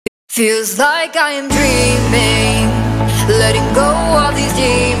Feels like I am dreaming, letting go of these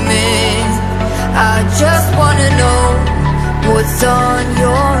demons. I just wanna know what's on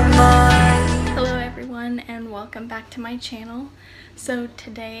your mind. Hello everyone and welcome back to my channel. So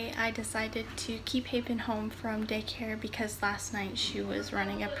today I decided to keep Haven home from daycare because last night she was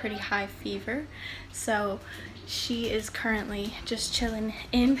running a pretty high fever. So she is currently just chilling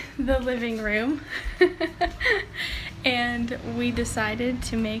in the living room. And we decided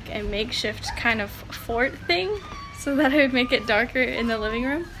to make a makeshift kind of fort thing so that it would make it darker in the living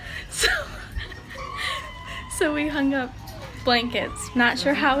room. So we hung up blankets. Not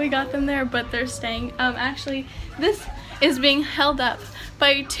sure how we got them there, but they're staying. Actually, this is being held up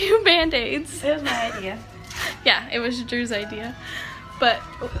by two band-aids. It was my idea. Yeah, it was Drew's idea. But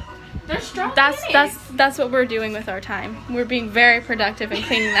They're strong. that's what we're doing with our time. We're being very productive in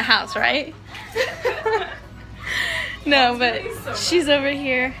cleaning the house, right? No, but she's over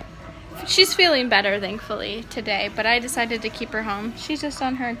here. She's feeling better, thankfully, today, but I decided to keep her home. She's just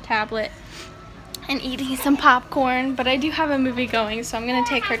on her tablet and eating some popcorn, but I do have a movie going, so I'm going to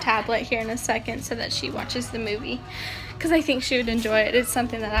take her tablet here in a second so that she watches the movie, because I think she would enjoy it. It's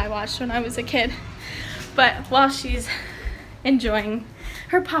something that I watched when I was a kid. But while she's enjoying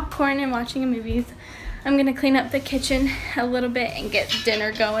her popcorn and watching movies, I'm going to clean up the kitchen a little bit and get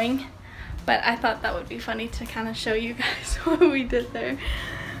dinner going. But I thought that would be funny to kind of show you guys what we did there.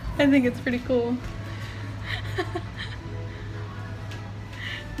 I think it's pretty cool.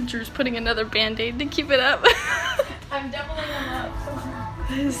 Drew's putting another band-aid to keep it up. I'm doubling them up.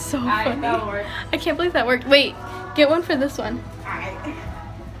 This is so funny. That'll work. I can't believe that worked. Wait, get one for this one. Alright.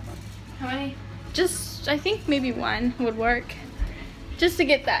 How many? Just, I think maybe one would work. Just to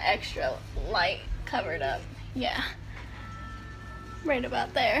get that extra light covered up. Yeah. Right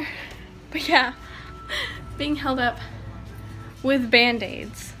about there. But yeah, being held up with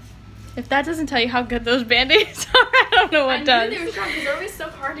band-aids. If that doesn't tell you how good those band-aids are, I don't know what does. I knew they were strong because they're always so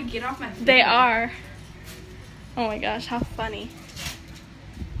hard to get off my feet. They are. Oh my gosh, how funny.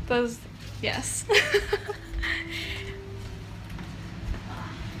 Those, yes.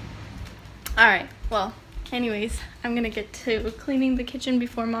 Alright, well, anyways, I'm gonna get to cleaning the kitchen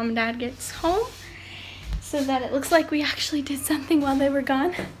before Mom and Dad gets home so that it looks like we actually did something while they were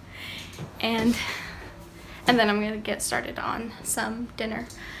gone. And then I'm gonna get started on some dinner.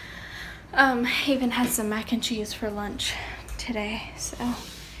 Haven had some mac and cheese for lunch today, so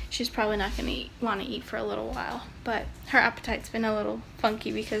she's probably not gonna want to eat for a little while, but her appetite's been a little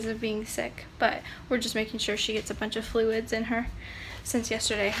funky because of being sick, but we're just making sure she gets a bunch of fluids in her since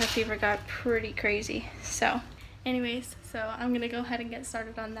yesterday her fever got pretty crazy. So anyways, so I'm gonna go ahead and get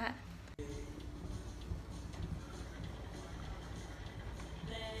started on that.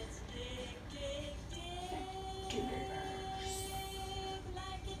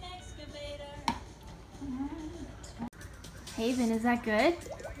 Haven, is that good?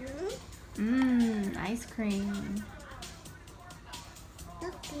 Ice cream.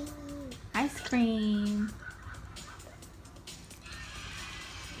 Ice cream.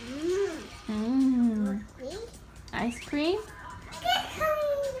 Ice cream?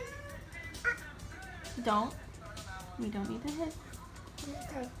 Don't. We don't need to hit.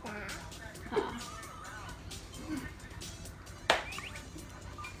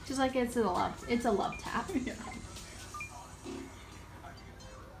 Just like it's a love tap. Yeah.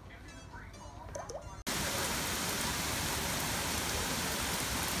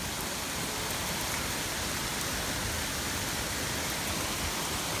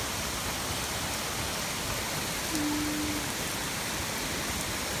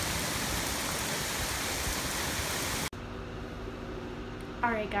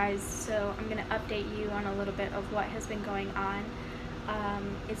 Alright guys, so I'm going to update you on a little bit of what has been going on.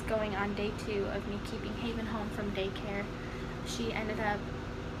 It's going on day 2 of me keeping Haven home from daycare. She ended up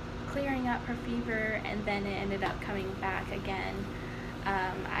clearing up her fever and then it ended up coming back again.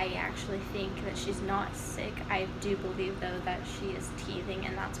 I actually think that she's not sick. I do believe though that she is teething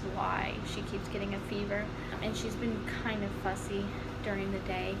and that's why she keeps getting a fever. And she's been kind of fussy during the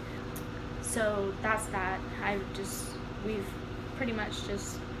day. So that's that. We've pretty much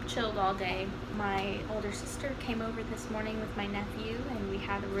just chilled all day. My older sister came over this morning with my nephew and we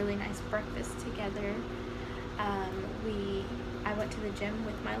had a really nice breakfast together. I went to the gym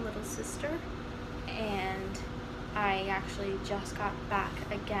with my little sister and I actually just got back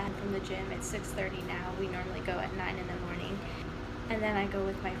again from the gym. It's 6:30 now. We normally go at 9 in the morning. And then I go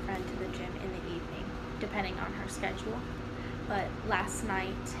with my friend to the gym in the evening, depending on her schedule. But last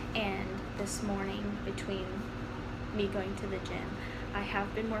night and this morning, between me going to the gym, I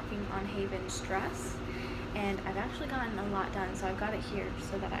have been working on Haven's dress, and I've actually gotten a lot done, so I've got it here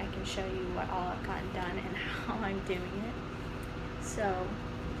so that I can show you what all I've gotten done and how I'm doing it. So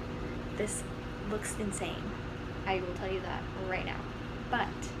this looks insane, I will tell you that right now, but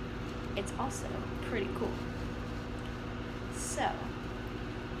it's also pretty cool. So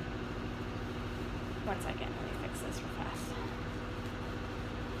one second, let me fix this real fast.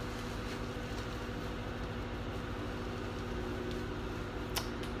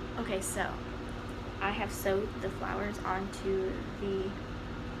 Okay, so I have sewed the flowers onto the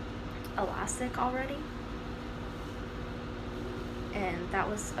elastic already, and that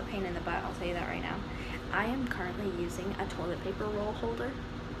was a pain in the butt, I'll tell you that right now. I am currently using a toilet paper roll holder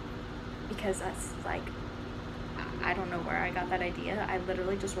because that's like, I don't know where I got that idea. I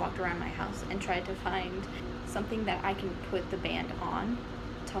literally just walked around my house and tried to find something that I can put the band on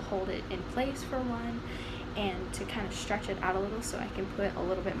to hold it in place for one, and to kind of stretch it out a little so I can put a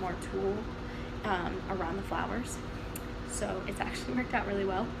little bit more tulle around the flowers. So it's actually worked out really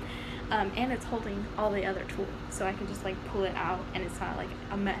well. And it's holding all the other tulle, so I can just like pull it out and it's not like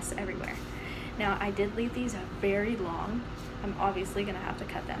a mess everywhere. Now I did leave these very long. I'm obviously gonna have to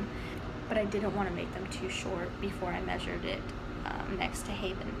cut them, but I didn't want to make them too short before I measured it next to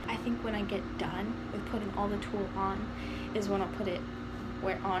Haven. I think when I get done with putting all the tulle on is when I'll put it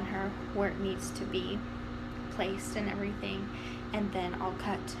on her where it needs to be placed and everything, and then I'll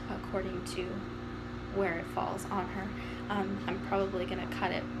cut according to where it falls on her. I'm probably gonna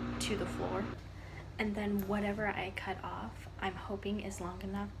cut it to the floor, and then whatever I cut off I'm hoping is long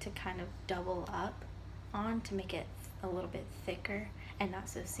enough to kind of double up on to make it a little bit thicker and not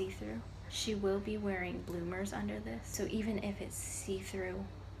so see-through. She will be wearing bloomers under this, so even if it's see-through,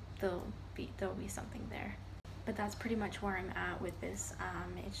 there'll be something there. But that's pretty much where I'm at with this.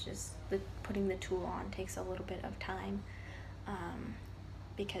 It's just putting the tulle on takes a little bit of time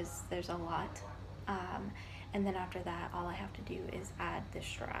because there's a lot. And then after that, all I have to do is add the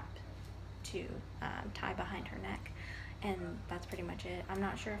strap to tie behind her neck. And that's pretty much it. I'm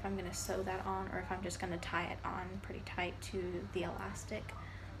not sure if I'm gonna sew that on or if I'm just gonna tie it on pretty tight to the elastic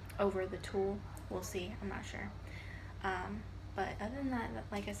over the tulle. We'll see, I'm not sure. But other than that,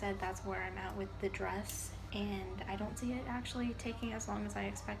 like I said, that's where I'm at with the dress, and I don't see it actually taking as long as I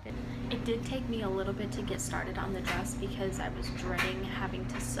expected. It did take me a little bit to get started on the dress because I was dreading having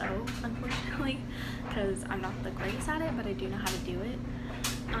to sew, unfortunately, because I'm not the greatest at it, but I do know how to do it.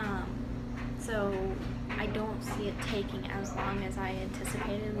 So I don't see it taking as long as I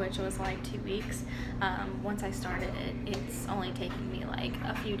anticipated, which was like 2 weeks. Once I started it, it's only taking me like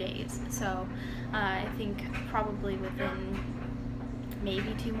a few days. So I think probably within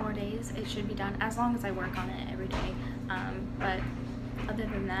maybe 2 more days it should be done, as long as I work on it every day. But other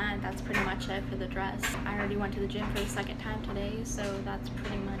than that, that's pretty much it for the dress. I already went to the gym for the 2nd time today, so that's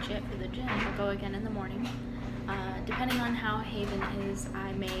pretty much it for the gym. I'll go again in the morning. Depending on how Haven is,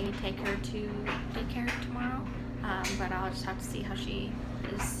 I may take her to daycare tomorrow, but I'll just have to see how she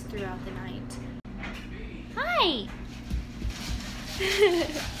is throughout the night. Hi!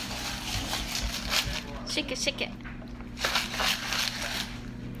 Shake it, shake it.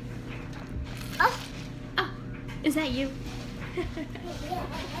 Oh, is that you?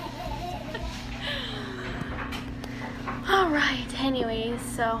 Alright, anyways,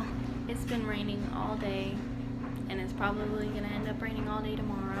 so it's been raining all day, and it's probably gonna end up raining all day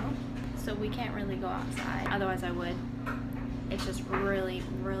tomorrow, so we can't really go outside. Otherwise I would. It's just really,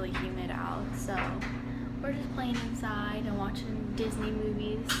 really humid out, so we're just playing inside and watching Disney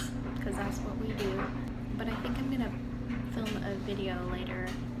movies, because that's what we do. But I think I'm gonna film a video later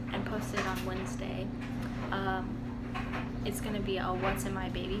and post it on Wednesday. It's gonna be a what's in my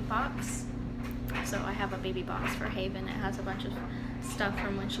baby box. So I have a baby box for Haven. It has a bunch of stuff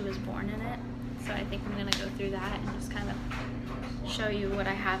from when she was born in it. So I think I'm gonna go through that and just kind of show you what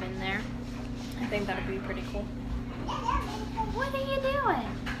I have in there. I think that would be pretty cool. What are you doing?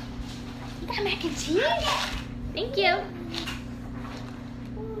 You got mac and cheese? Thank you.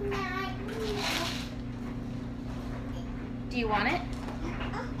 Do you want it?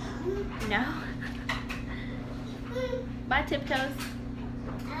 No? Bye, Tiptoes.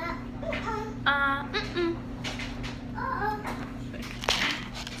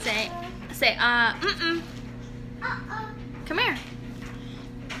 Say, Come here.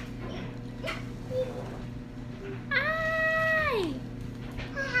 Hi.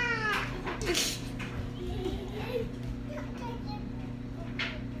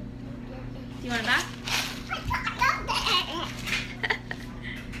 Do you want it back?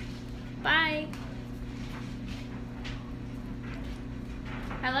 Bye.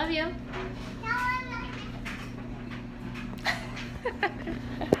 I love you.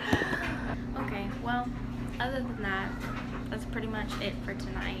 Okay, well, other than that, that's pretty much it for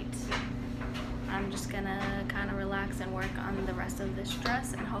tonight. I'm just gonna kind of relax and work on the rest of this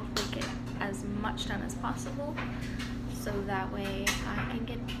dress and hopefully get as much done as possible, so that way I can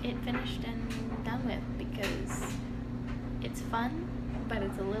get it finished and done with, because it's fun, but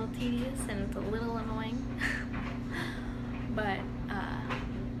it's a little tedious and it's a little annoying. But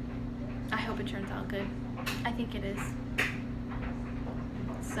I hope it turns out good. I think it is.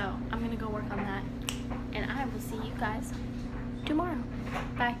 So I'm gonna go work on that, and I will see you guys tomorrow.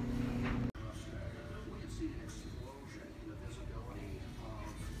 Bye.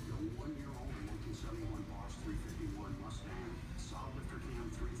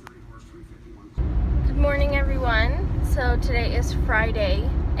 Good morning, everyone. So today is Friday,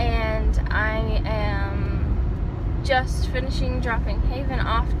 and I am just finishing dropping Haven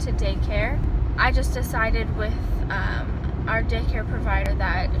off to daycare. I just decided with our daycare provider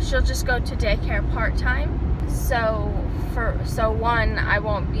that she'll just go to daycare part-time. So one, I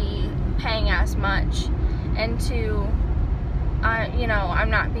won't be paying as much, and two, I'm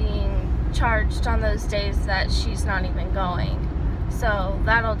not being charged on those days that she's not even going. So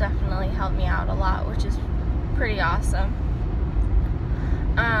that'll definitely help me out a lot, which is pretty awesome.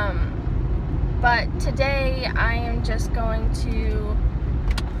 But today I am just going to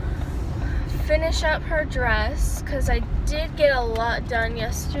finish up her dress, because I did get a lot done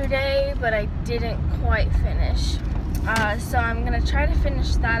yesterday, but I didn't quite finish. So I'm going to try to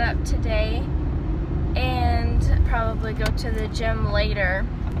finish that up today and probably go to the gym later.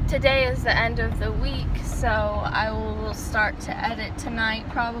 Today is the end of the week, so I will start to edit tonight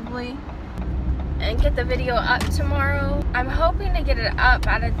probably and get the video up tomorrow. I'm hoping to get it up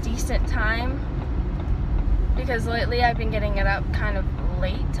at a decent time, because lately I've been getting it up kind of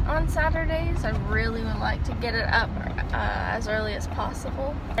late on Saturdays. I really would like to get it up as early as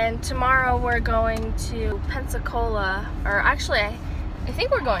possible. And tomorrow we're going to Pensacola, or actually I think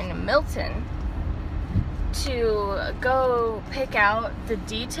we're going to Milton, to go pick out the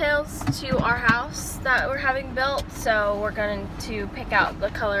details to our house that we're having built. So we're going to pick out the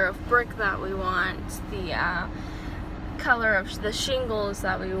color of brick that we want, the color of the shingles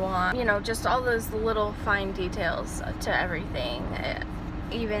that we want, just all those little fine details to everything,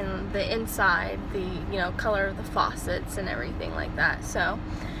 even the inside, the color of the faucets and everything like that. So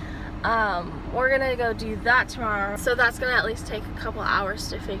we're gonna go do that tomorrow, so that's gonna at least take a couple hours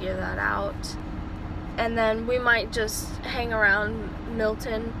to figure that out. And then we might just hang around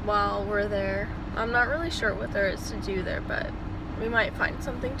Milton while we're there. I'm not really sure what there is to do there, but we might find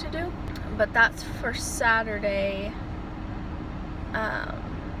something to do. But that's for Saturday.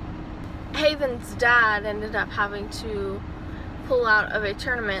 Haven's dad ended up having to pull out of a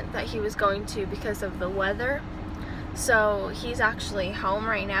tournament that he was going to because of the weather. So he's actually home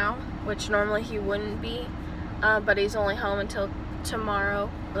right now, which normally he wouldn't be, but he's only home until tomorrow,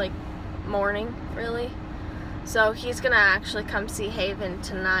 like morning really. So he's gonna actually come see Haven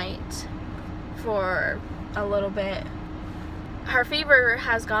tonight for a little bit. Her fever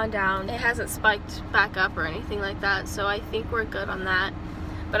has gone down. It hasn't spiked back up or anything like that, so I think we're good on that.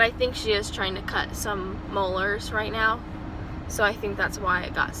 But I think she is trying to cut some molars right now, so I think that's why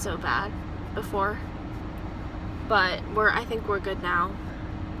it got so bad before. But I think we're good now.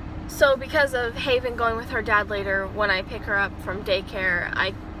 So because of Haven going with her dad later when I pick her up from daycare,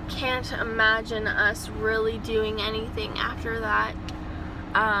 I can't imagine us really doing anything after that,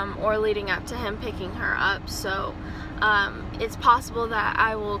 or leading up to him picking her up. So it's possible that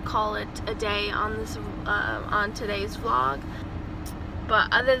I will call it a day on this on today's vlog. But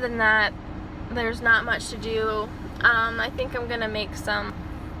other than that, there's not much to do. I think I'm gonna make some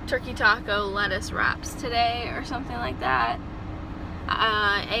turkey taco lettuce wraps today or something like that.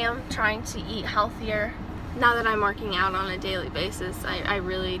 I am trying to eat healthier. Now that I'm working out on a daily basis, I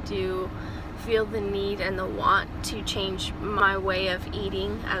really do feel the need and the want to change my way of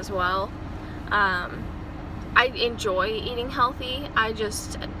eating as well. I enjoy eating healthy, I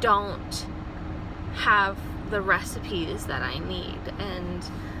just don't have the recipes that I need, and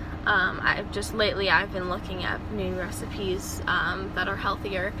lately I've been looking at new recipes that are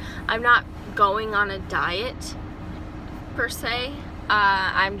healthier. I'm not going on a diet per se.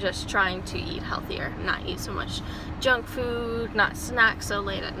 I'm just trying to eat healthier, not eat so much junk food, not snack so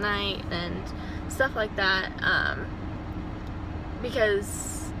late at night and stuff like that,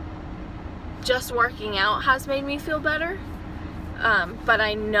 because just working out has made me feel better, but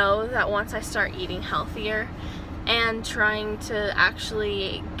I know that once I start eating healthier and trying to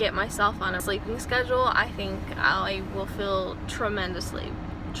actually get myself on a sleeping schedule, I think I will feel tremendously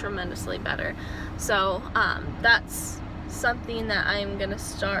better. So that's something that I'm gonna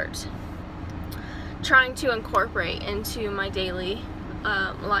start trying to incorporate into my daily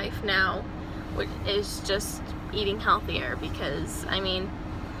life now, which is just eating healthier, because I mean,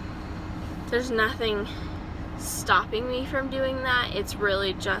 there's nothing stopping me from doing that. It's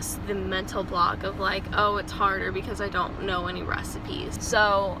really just the mental block of like, oh, it's harder because I don't know any recipes.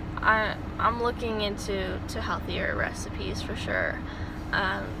 So I'm looking into healthier recipes for sure,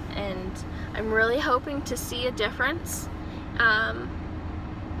 and I'm really hoping to see a difference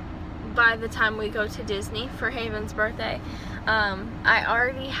by the time we go to Disney for Haven's birthday. I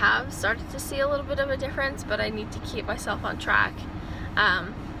already have started to see a little bit of a difference, but I need to keep myself on track.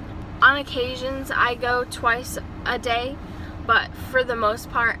 On occasions I go twice a day, but for the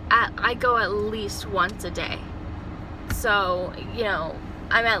most part I go at least once a day. So, you know,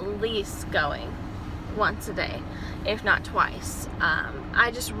 I'm at least going once a day, if not twice.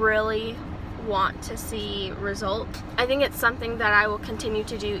 I just really want to see results. I think it's something that I will continue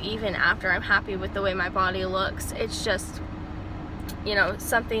to do even after I'm happy with the way my body looks. It's just, you know,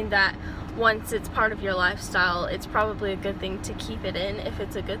 something that once it's part of your lifestyle, it's probably a good thing to keep it in, if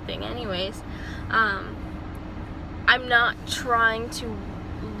it's a good thing anyways. I'm not trying to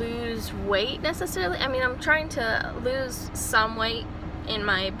lose weight necessarily. I mean, I'm trying to lose some weight in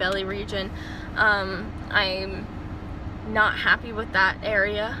my belly region. I'm not happy with that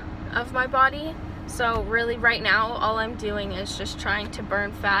area of my body, so really right now all I'm doing is just trying to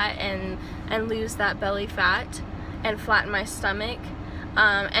burn fat and lose that belly fat and flatten my stomach,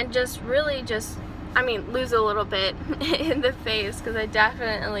 and just really just, I mean, lose a little bit in the face, because I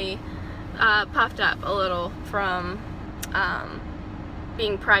definitely puffed up a little from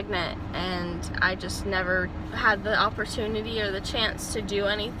being pregnant, and I just never had the opportunity or the chance to do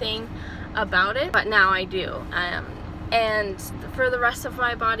anything about it, but now I do. And for the rest of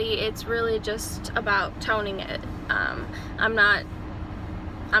my body, it's really just about toning it. I'm not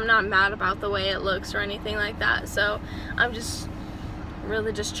mad about the way it looks or anything like that, so I'm just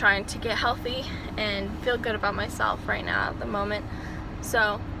really just trying to get healthy and feel good about myself right now at the moment.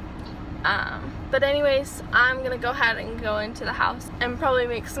 So but anyways, I'm gonna go ahead and go into the house and probably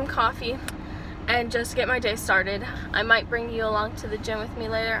make some coffee and just get my day started. I might bring you along to the gym with me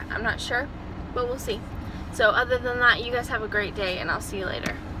later, I'm not sure, but we'll see. So other than that, you guys have a great day, and I'll see you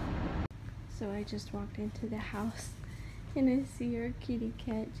later. So I just walked into the house and I see our kitty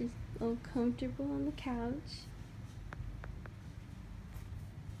cat just all comfortable on the couch.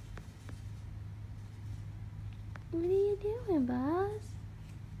 What are you doing, Buzz?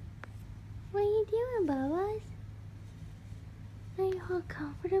 What are you doing, Buzz? Are you all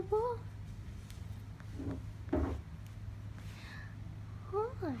comfortable?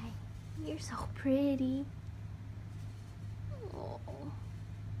 Hi, you're so pretty. Oh.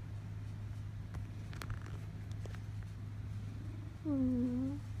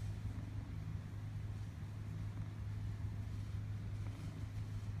 Mm.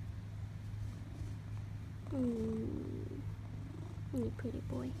 You pretty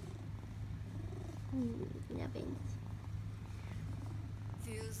boy. Loving.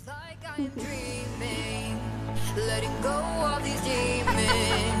 Feels like I'm dreaming, letting go of these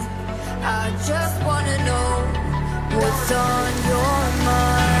demons. I just wanna know what's on your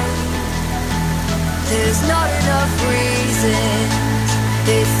mind. There's not enough reasons,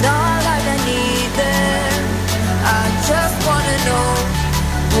 it's not like I need them. I just wanna know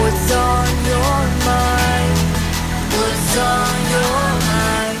what's on your mind. What's on your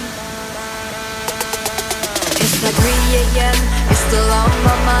mind? It's like 3 AM, it's still on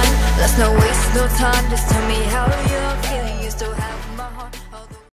my mind. Let's not waste no time, just tell me how you're